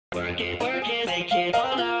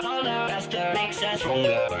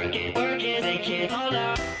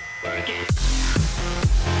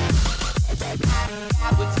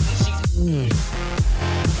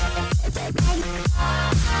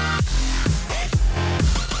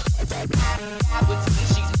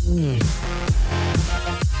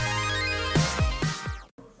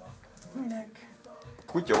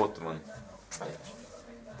Kutya ott van.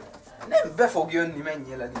 Nem, be fog jönni,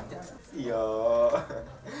 menjél el innen. Szia!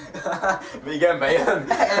 Még ember jön?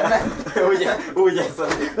 Úgy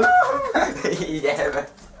eszedik. Így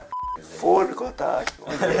elvett. Forgatás.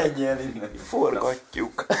 Menjél innen.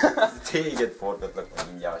 Forgatjuk. Téged forgatlak meg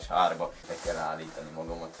mindjárt a sárba. Meg kell állítani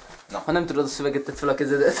magamat. Na. Ha nem tudod a szöveget, tedd fel a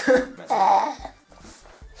kezedet.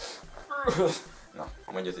 Na,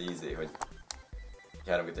 mondja az ízé, hogy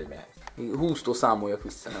 3-2-1 mehet. 20-tól számoljak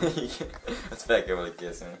vissza, nem? Igen. Ezt fel kell valahogy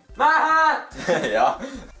készülni. Hát! Ja.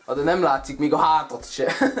 De nem látszik még a hátat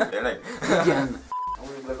se. Tényleg? Igen.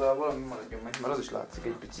 Amúgy legalább valami maradjon meg, mert az is látszik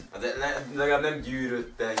egy picit. De legalább nem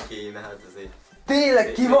gyűrődten kéne, hát azért.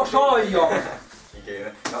 Tényleg kivasalja! Ki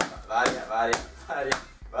kéne. Na, várjál!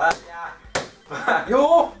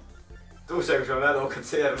 Jó! Túlságosan lelók a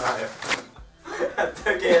cérnája. Hát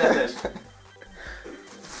tökéletes.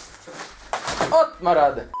 Ott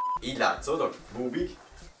marad! Így látszódok? Búbik?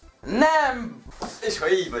 Nem! És ha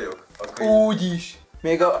így vagyok, akkor úgy is.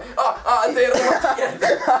 Még a... tényleg!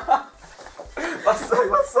 Basszolj!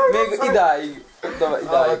 Még idáig.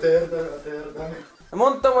 A térdem.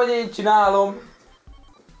 Mondtam, hogy én csinálom.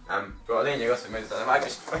 Nem, a lényeg az, hogy majd utána vágj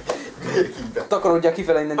és meg. Takarodjál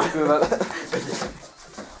kifele innen cipővel.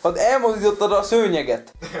 Hát elmozdítottad a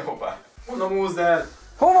szőnyeget. Hoppá. Honnan húzd el?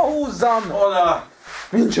 Hova húzzam? Oda!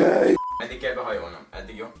 Nincs hely. Meddig kell behajolnom?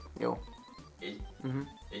 Eddig jó? Jó. Így?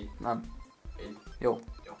 Így? Nem. Így? Jó.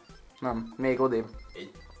 Jó. Nem. Még odébb.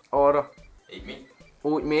 Így? Arra. Így mi?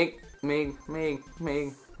 Úgy, még.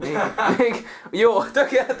 Jó,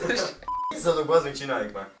 tökéletes. Izzadok, bazdmeg,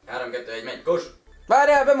 csináljuk már. 3, 2, 1, megy, kos!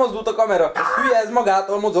 Várjál, bemozdult a kamera. Ez hülye, ez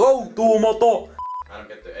magától mozog. Automata. 3,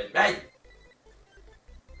 2, 1, megy!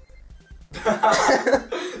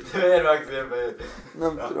 De miért vágsz ilyen fejét?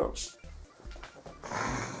 Nem tudom.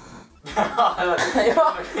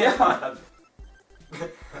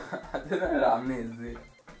 Hát de ne rám nézzél.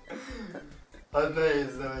 Hát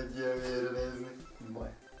nehéz nem egy ilyen vére nézni. Baj.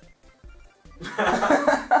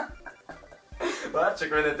 Várj csak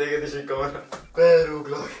menne téged is egy kamera.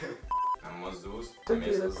 Berúglak. Nem mozdulsz, nem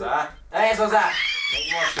érsz hozzá. Nehéz hozzá!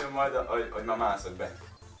 Még most jön majd, hogy már mászok be.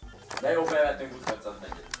 De jó, felvettünk 20 percet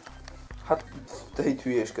megyet. Hát, te itt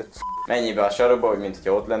hülyéskedsz. Menjél be a sarokba, hogy mint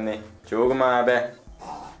hogyha ott lennél. Csúgd már be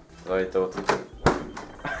az ajtót.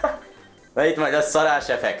 Na itt majd lesz szarás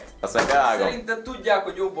effekt. Azt meg beágom. Szerinted tudják,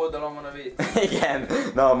 hogy jobb oldalon van a WC. Igen.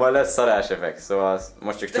 Na, majd lesz szarás effekt. Szóval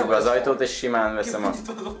most csak csukd be az ajtót és simán veszem a...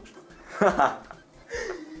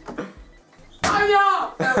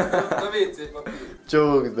 Anya! A WC papír.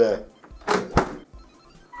 Csukd be.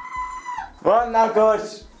 Vannak kocs!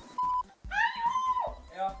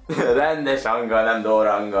 Ja. Rendes hanggal, nem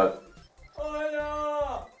Dóra hanggal.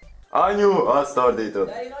 Anya! Anyu, azt ordítod.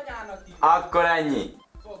 De én anyának hívom. Akkor ennyi.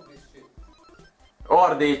 Fogd is shit.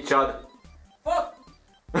 Ordítsad. Fogd!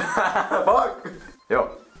 Fuck! Jó.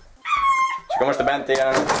 És akkor most a bent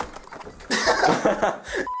élen.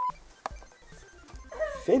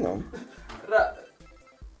 Finom. Rá...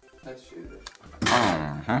 Ez sűrűs.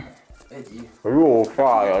 Egy év. Jó,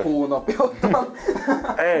 fájad. Hónapja ott van.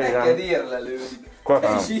 Neked érlelődik.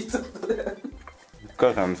 Köszönöm. És így tudod el.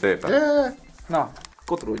 Köszönöm szépen. Na,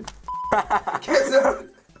 kotródj.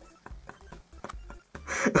 Kezem.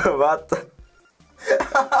 Vátta.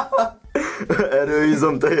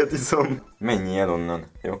 Erőizom, tejet iszom. Menjél el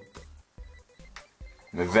onnan, jó?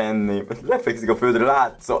 Venni. Lefekszik a földre,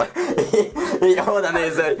 látszol. Így oda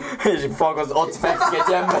nézel, és fagaz, ott fekszik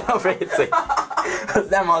egy ember a WC. Az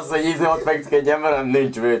nem az, hogy ott fekszik egy ember, hanem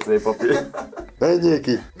nincs WC papír. Menjél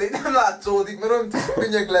ki. De nem látszódik, mert olyan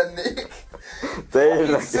szőnyeg lennék.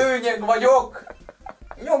 Tényleg. Szőnyeg vagyok.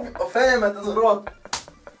 Nyomj a fejemet, az a rohadt.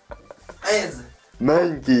 Ez.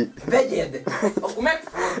 Menj ki. Vegyed. Akkor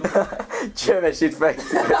megfordul. Csöves itt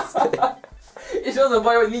fekszik. És az a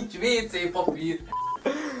baj, hogy nincs WC papír.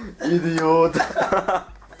 Idiót.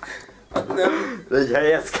 Hát nem. Egy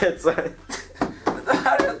helyezkedsz. De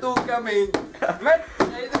várja, túl kemény.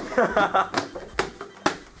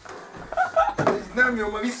 Ez nem jó,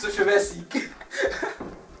 mert vissza se veszik.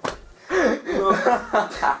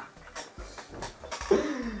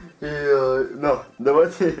 Jaj, na, de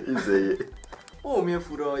vagy izéljé. Ó, milyen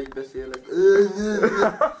fura, így beszélek.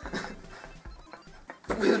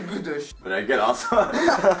 Ez büdös. Reggel az.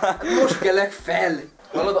 Most kelek fel.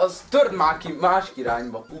 Hallod, az törd már ki másik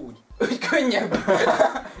irányba, úgy. Úgy könnyebb.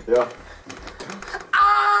 Ja.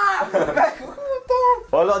 Meghúztam!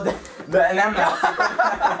 Hallod, de nem látszik.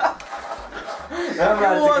 Nem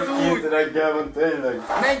látszik, az hogy úgy. 2 reggel van, tényleg.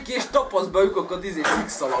 Menj ki és tapaszd be lyukakat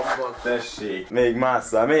szikszalappal. Tessék, még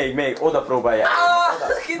másszál, még, oda próbálj el.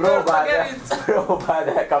 Kitört a gerinc! Próbáld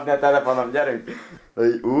elkapni a telefonom, gyerünk.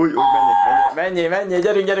 Úgy, menjél,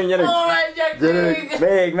 gyerünk. Ó, menjek Gyerünk,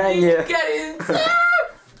 még, menjél. Gerinc!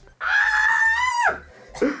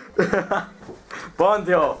 Pont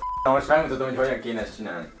jó. Na most megmutatom, hogy hogyan kéne ezt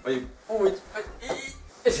csinálni. Vagy úgy, vagy így,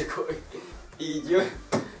 és akkor így jön.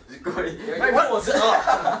 És akkor így,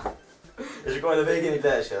 és akkor majd a végén így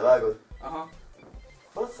leesel, vágod? Aha.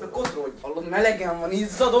 Bassza, kotrodj! Hallod, melegen van,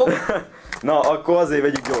 izzadok! Na, akkor azért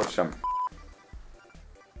vegyük gyorsan.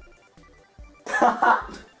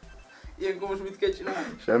 Ilyenkor most mit kell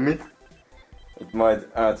csinálni? Semmit. Itt majd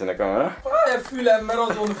átjön a kamera. Fáj a fülem, mert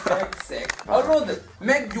azon fekszek. Hallod?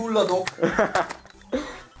 Meggyulladok.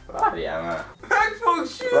 Várjál már. Meg fog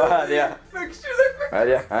sülni. Várjál. Megsülök.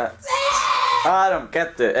 Várjál. 3,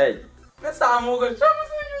 2, 1. Ne számolgass, sem az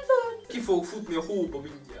úgy. Ki fog futni a hóba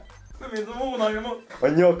mindjárt. Nem érzem a hónaljamat. A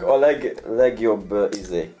nyok a legjobb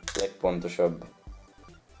legpontosabb.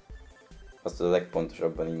 Azt a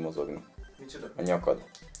legpontosabban így mozogni. Micsoda? A nyakad.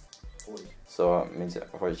 Hogy? Szóval,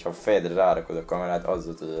 hogyha fejedre rárakod a kamerát,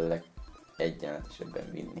 azzal tudod a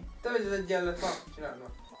legegyenletesebben vinni. Te vagy az egyenlet, na, csináld már.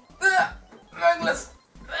 Meg lesz.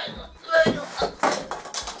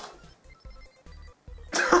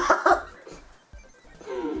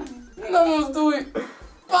 Na mozdulj!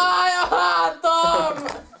 Fáj a hátam!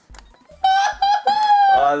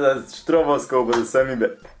 Azaz, stroboszkópod a szemébe.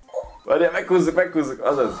 Várjál, meghúzzuk,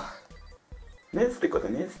 azaz. Nézték oda,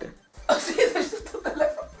 nézték? Az édesült a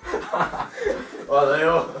telefon. Az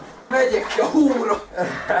jó. Megyek ki a hóra.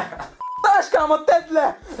 Táskámat tedd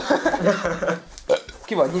le!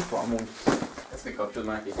 Ki vagy nyitva amúgy? Ezt még kapcsolod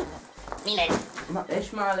már ki. Mindegy. Na, és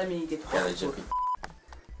már le még egy Kell egy csepi.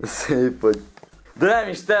 Szép vagy. De nem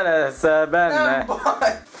is te leszel benne. Nem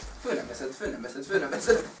baj! Föl nem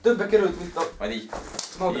veszed. Többe került, mint a Majd így.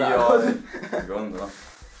 nadrághoz. Gondolom.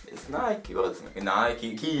 Ez Nike volt?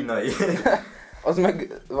 Nike, kínai. Az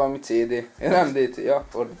meg valami CD. Ja, nem DC, ja,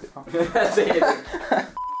 fordít. CD.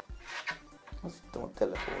 Azt hittem a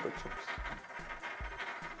telefonra csak.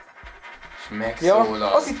 És megszólal.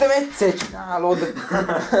 Ja, azt hittem egyszer csinálod.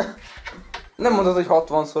 Nem mondod, hogy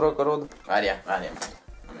 60-szor akarod. Várjál. Na,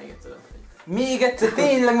 még egyszer. Még egyszer,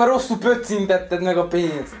 tényleg, mert rosszul pöccintetted meg a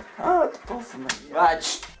pénzt. Hát, passz meg. Vágy!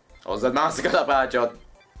 Hozzad mászik a lapácsot!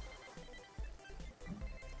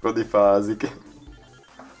 Kodifázik.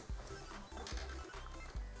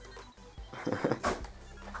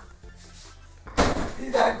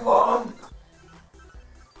 Hideg van!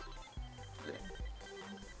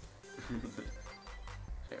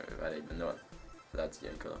 Várj, egy benne van. Látsz, hogy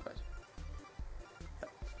ilyen kalapács.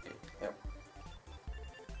 Jó.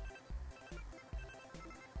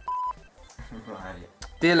 Várj.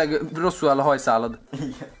 Tényleg rosszul áll a hajszálad.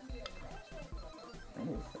 Igen.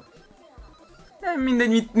 Nem mindegy,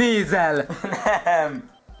 mit nézel.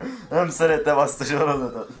 Nem szeretem azt a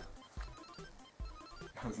sorozatot.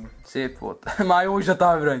 Szép volt. Már jó is a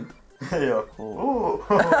távirany. Jó.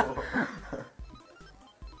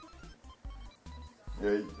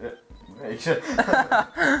 Mégsem.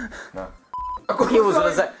 Na. Akkor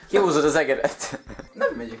Kihúzod az egeret.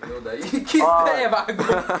 nem megyek le odaig. Kis elvágom.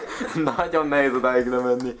 Nagyon nehéz odáig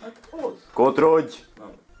lemenni. Kotrodj!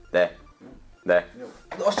 De. De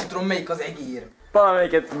azt sem tudom, melyik az egér.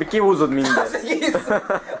 Valamelyiket kihúzod Az mindent. egész.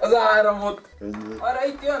 Az áramot. Arra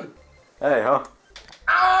itt jön. Ejha.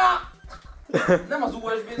 Nem az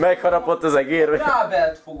USB-t. Megharapott az egér. Vagy...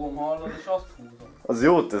 Rábelt fogom, hallod, és azt húzom. Az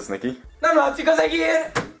jót tesz neki. Nem látszik az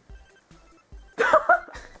egér!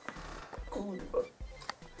 Kurva.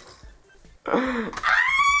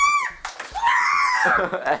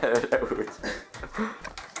 Erre úgy.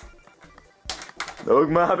 Dobd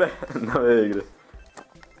már be! Na végre.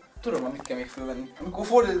 Tudom, amit kell még fölvenni. Amikor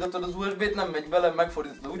fordítgatod az USB-t, nem megy bele,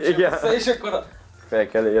 megfordítod úgy Igen. vissza, és akkor a... Fel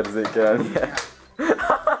kell érzékelnie.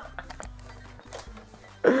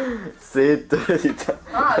 Széttörít.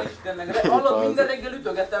 Hál' Istennek, hallod, minden reggel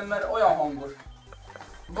ütögetem, mert olyan hangos.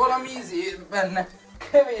 Valami ízé benne.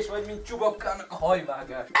 Kevés vagy, mint Csubakkának a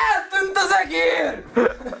hajvágás. Eltűnt az egér!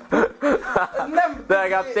 Ez nem... De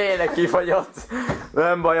legalább tényleg kifagyott.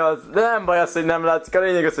 Nem baj az, hogy nem látszik. A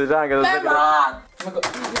lényeg az, hogy rángad az Nem egeret. lát! Meg a...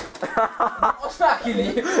 Azt már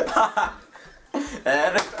kilép.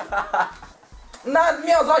 Erre. Na,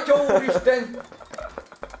 mi az atya úristen?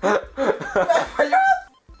 Nem vagyok.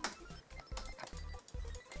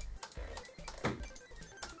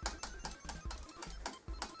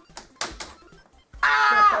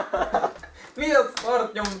 Mi a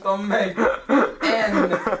szart nyomtam meg?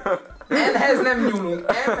 N. N-hez nem nyúlunk,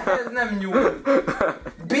 M-hez nem nyúlunk,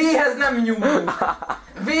 B-hez nem nyúlunk,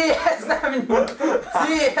 V-hez nem nyúlunk,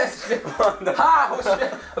 C-hez se, H-hoz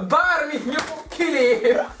se, bármit nyomok,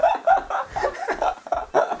 kilép!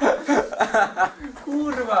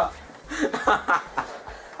 Kurva!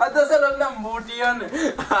 Hát az előbb nem volt ilyen!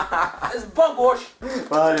 Ez bagos!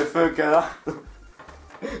 Várja, föl kell látnom.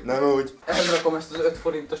 Nem úgy. Elrakom ezt az 5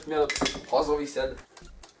 forintost, mielőtt hazaviszed.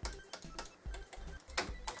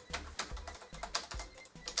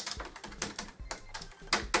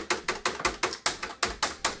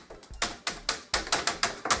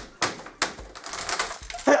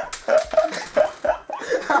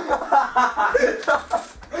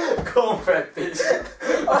 Konfettis.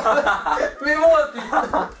 Mi volt itt?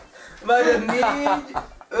 Várj, 4,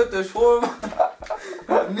 5-ös hol van?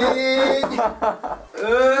 4,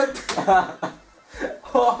 5,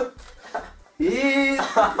 6, 7,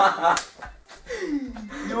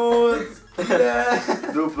 8,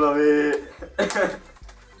 9, Dupla V.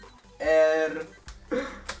 R.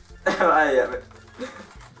 Várjál meg.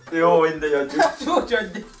 Jó, mindegy, adjuk. Csúcs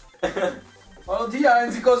adj! Hallod,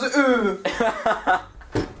 hiányzik az ő!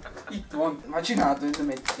 Itt van, már csináltam, hogy nem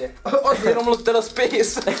egyszer. Azért romlott el a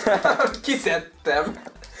space. Kiszedtem.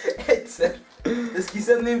 Egyszer. Ezt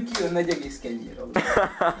kiszedném, kijönne egy egész kenyér alul.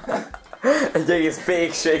 Egy egész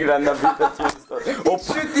pékség lenne a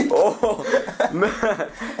Süti!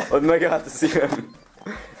 Ott megállt a szívem.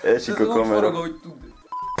 Esik a kamera. Forog, ahogy tud.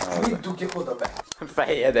 Mit dugjak oda be?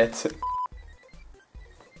 Fejedet.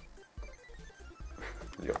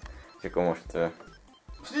 Jó. És akkor most...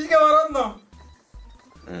 Most így kell maradnom?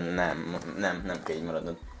 Nem kell így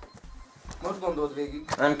maradnod. Most gondold végig.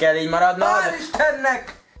 Nem kell így maradnod! Hál'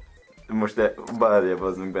 Istennek! Most bárjább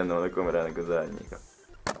az meg benne van a kamerának az árnyéka.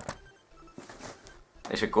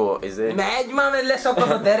 És akkor Megy már, mert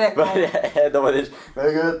leszakad a derekam! Várjál, eldobod és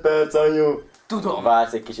meg 5 perc, anyu! Tudom!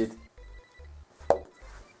 Vársz egy kicsit.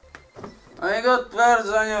 Még 5 perc,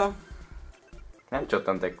 anyu! Nem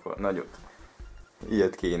csattant ekkor, nagyot.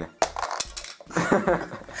 Ilyet kéne.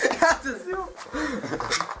 Hát ez jó!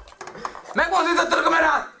 Megmozdítottad a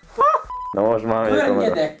kamerát! Na most már megy a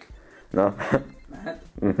kamera. Környedek! Na. Mehet?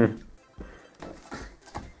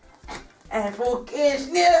 El fogok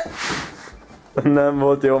késni! Nem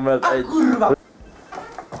volt jó, mert A egy... kurva!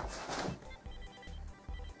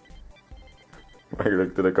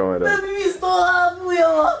 Meglökted a kamerát. Nem visz tovább,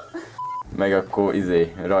 ujjamat! Meg akkor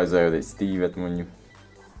rajzoljad egy Steve-et mondjuk.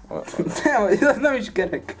 Nem, ez nem is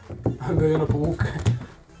kerek. Bejön a pók.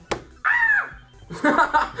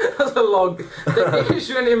 Az a lag. Te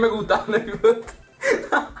későn, én meg utána jövött.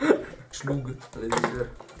 Slug.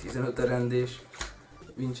 15 rendés.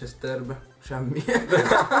 Winchesterbe. Semmi.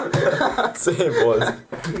 Szép volt.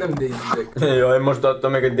 Nem dézzek. Jaj, most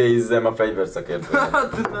adtam meg, hogy dézzem a fegyverszakértőt.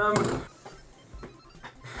 Hát nem.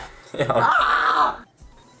 Ja.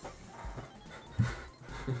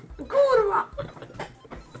 Kurva!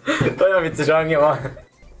 Olyan vicces hangja van.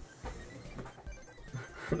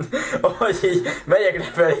 Hogy így megyek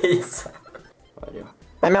lefelé így.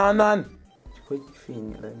 Nem onnan! Csak hogy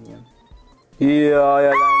fény legyen. Jaj,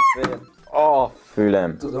 a láncfél. A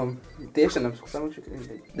fülem. Tudom, teljesen nem szoktam, csak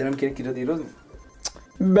mindegy. De nem kéne kiradírozni?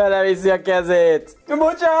 Beleviszi a kezét.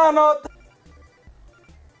 Bocsánat!